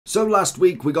So last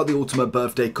week we got the Ultimate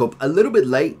Birthday Cup a little bit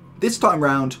late. This time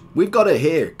round, we've got it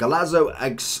here. Golazo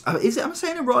am I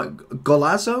saying it right?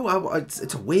 Golazo?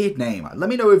 It's a weird name. Let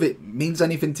me know if it means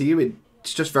anything to you.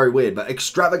 It's just very weird. But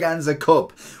Extravaganza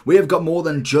Cup. We have got more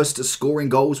than just scoring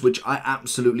goals, which I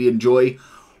absolutely enjoy.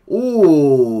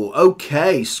 Ooh,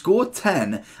 okay, score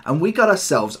 10, and we got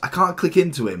ourselves, I can't click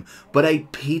into him, but a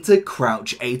Peter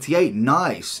Crouch 88,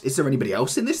 nice. Is there anybody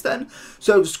else in this then?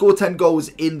 So, score 10 goals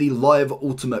in the live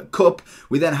Ultimate Cup.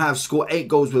 We then have score 8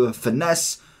 goals with a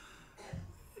finesse.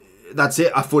 That's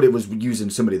it, I thought it was using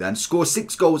somebody then. Score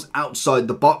 6 goals outside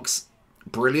the box,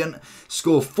 brilliant.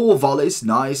 Score 4 volleys,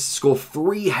 nice. Score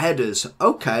 3 headers,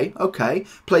 okay.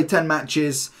 Play 10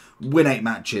 matches, win 8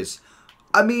 matches.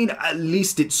 I mean, at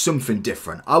least it's something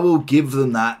different. I will give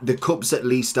them that. The cups at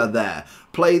least are there.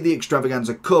 Play the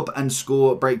Extravaganza Cup and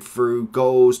score breakthrough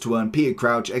goals to earn Peter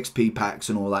Crouch, XP packs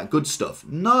and all that good stuff.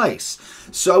 Nice.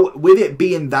 So, with it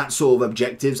being that sort of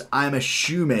objectives, I'm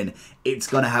assuming it's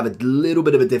going to have a little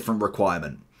bit of a different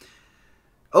requirement.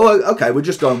 Oh, okay, we're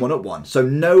just going 1-up-1. So,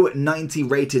 no 90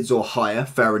 rated or higher,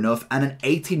 fair enough, and an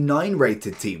 89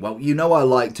 rated team. Well, you know I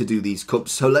like to do these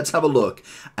cups, so let's have a look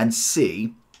and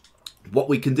see what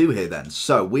we can do here then.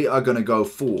 So we are going to go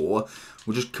for,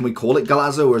 can we call it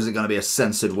Golazo, or is it going to be a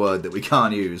censored word that we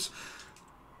can't use?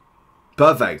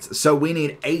 Perfect. So we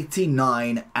need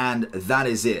 89 and that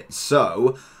is it.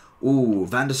 So, ooh,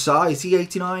 Van der Sar, is he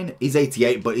 89? He's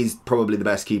 88, but he's probably the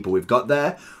best keeper we've got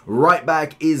there. Right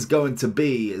back is going to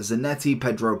be Zanetti,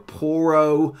 Pedro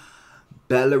Porro,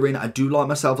 Bellerin. I do like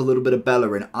myself a little bit of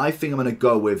Bellerin. I think I'm going to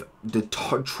go with the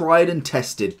tried and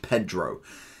tested Pedro.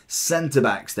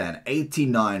 Centre-backs then,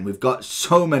 89. We've got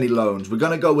so many loans. We're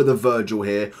going to go with a Virgil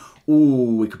here.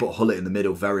 Ooh, we could put Hullet in the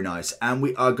middle. Very nice. And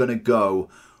we are going to go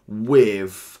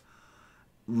with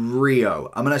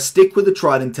Rio. I'm going to stick with the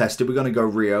tried and tested. We're going to go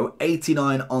Rio.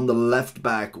 89 on the left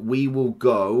back. We will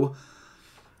go.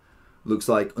 Looks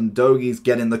like Undogi's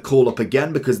getting the call up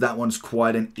again because that one's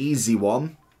quite an easy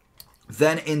one.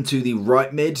 Then into the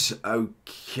right mid.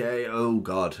 Okay, oh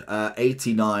god.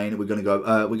 89. We're gonna go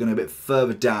a bit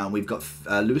further down. We've got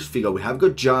Luis Figo. We have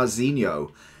got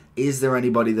Jarzinho. Is there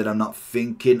anybody that I'm not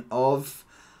thinking of?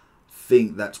 I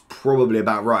think that's probably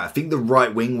about right. I think the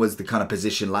right wing was the kind of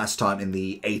position last time in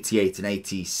the 88 and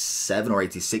 87 or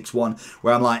 86 one,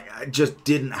 where I'm like, I just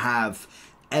didn't have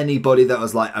anybody that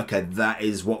was like, okay, that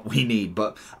is what we need.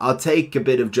 But I'll take a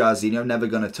bit of Jarzinho. Never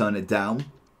gonna turn it down.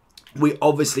 We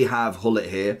obviously have Hullet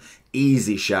here.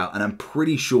 Easy shout. And I'm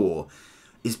pretty sure,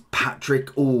 is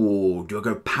Patrick... Oh, do I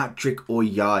go Patrick or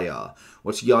Yaya?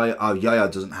 What's Yaya? Oh, Yaya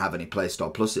doesn't have any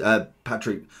Playstyle Plus.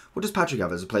 Patrick... What does Patrick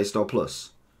have as a Playstyle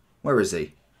Plus? Where is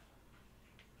he?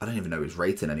 I don't even know his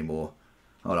rating anymore.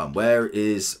 Hold on. Where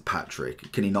is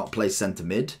Patrick? Can he not play centre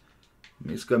mid?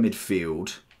 Let's go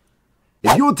midfield.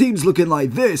 If your team's looking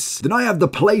like this, then I have the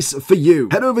place for you.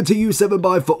 Head over to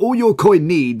U7Buy for all your coin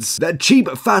needs. They're cheap,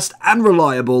 fast, and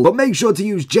reliable, but make sure to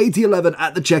use JT11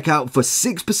 at the checkout for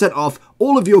 6% off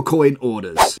all of your coin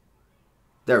orders.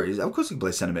 There he is. Of course we can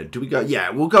play centre mid. Do we go?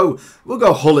 Yeah, we'll go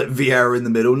Hullet Vieira in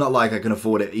the middle. Not like I can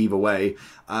afford it either way.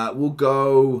 We'll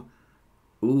go.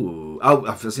 Ooh, oh,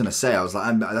 I was gonna say, I was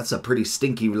like, that's a pretty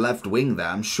stinky left wing there.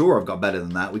 I'm sure I've got better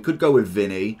than that. We could go with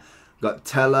Vinny. Got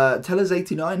Teller's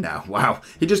 89 now. Wow.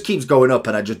 He just keeps going up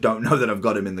and I just don't know that I've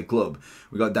got him in the club.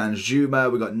 We got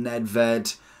Danjuma. We got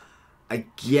Nedved.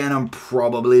 Again, I'm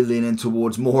probably leaning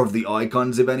towards more of the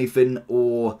icons, if anything.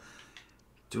 Or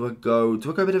do I go a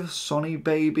bit of a Sonny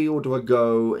baby? Or do I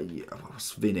go... Yeah,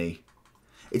 what's Vinny?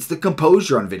 It's the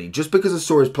composure on Vinny. Just because I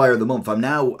saw his player of the month,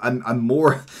 I'm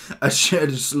more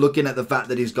just looking at the fact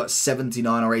that he's got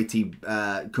 79 or 80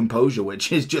 composure,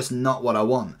 which is just not what I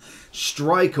want.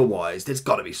 Striker-wise, there's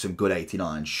got to be some good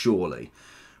 89, surely.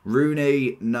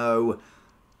 Rooney, no.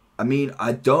 I mean,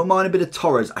 I don't mind a bit of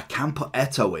Torres. I can put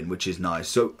Eto'o in, which is nice.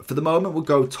 So, for the moment, we'll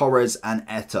go Torres and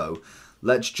Eto'o.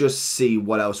 Let's just see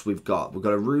what else we've got. We've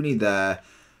got a Rooney there.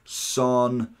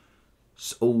 Son...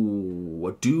 Oh,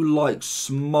 I do like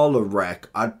Smolarek.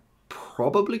 I'd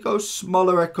probably go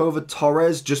Smolarek over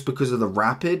Torres just because of the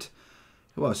rapid.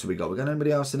 Who else have we got? We got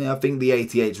anybody else in here? I think the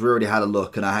 88s, we already had a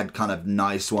look and I had kind of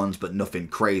nice ones, but nothing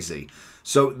crazy.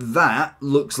 So that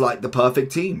looks like the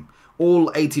perfect team.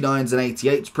 all 89s and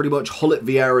 88s pretty much. Hullet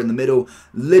Vieira in the middle.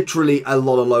 Literally a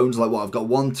lot of loans. Like what? I've got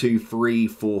 1, 2, 3,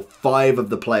 4, 5 of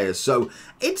the players. So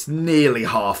it's nearly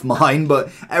half mine,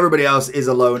 but everybody else is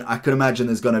a loan. I can imagine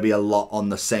there's going to be a lot on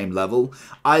the same level.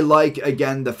 I like,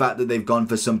 again, the fact that they've gone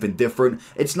for something different.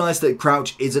 It's nice that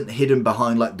Crouch isn't hidden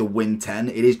behind like the win 10.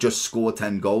 It is just score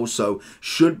 10 goals, so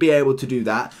should be able to do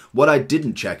that. What I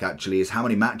didn't check actually is how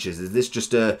many matches. Is this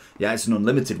just a, yeah, it's an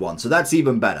unlimited one, so that's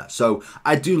even better. So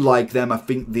I do like them. I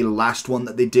think the last one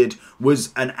that they did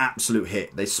was an absolute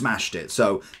hit. They smashed it.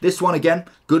 So this one again,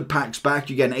 good packs back.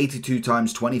 You get an 82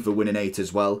 times 20 for winning 8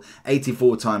 as well,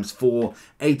 84 times 4,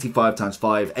 85 times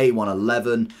 5, 81,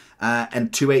 11,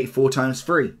 and 284 times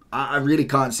 3. I really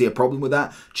can't see a problem with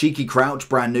that. Cheeky Crouch,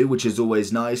 brand new, which is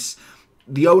always nice.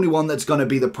 The only one that's going to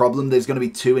be the problem, there's going to be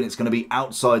 2, and it's going to be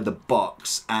outside the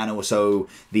box and also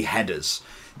the headers.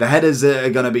 The headers are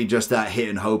going to be just that hit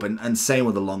and hope, and same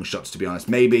with the long shots, to be honest.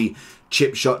 Maybe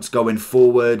chip shots going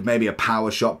forward, maybe a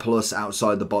power shot plus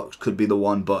outside the box could be the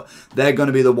one, but they're going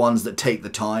to be the ones that take the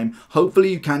time. Hopefully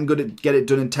you can get it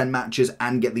done in 10 matches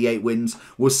and get the 8 wins.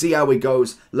 We'll see how it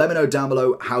goes. Let me know down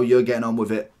below how you're getting on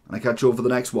with it, and I'll catch you all for the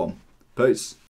next one. Peace.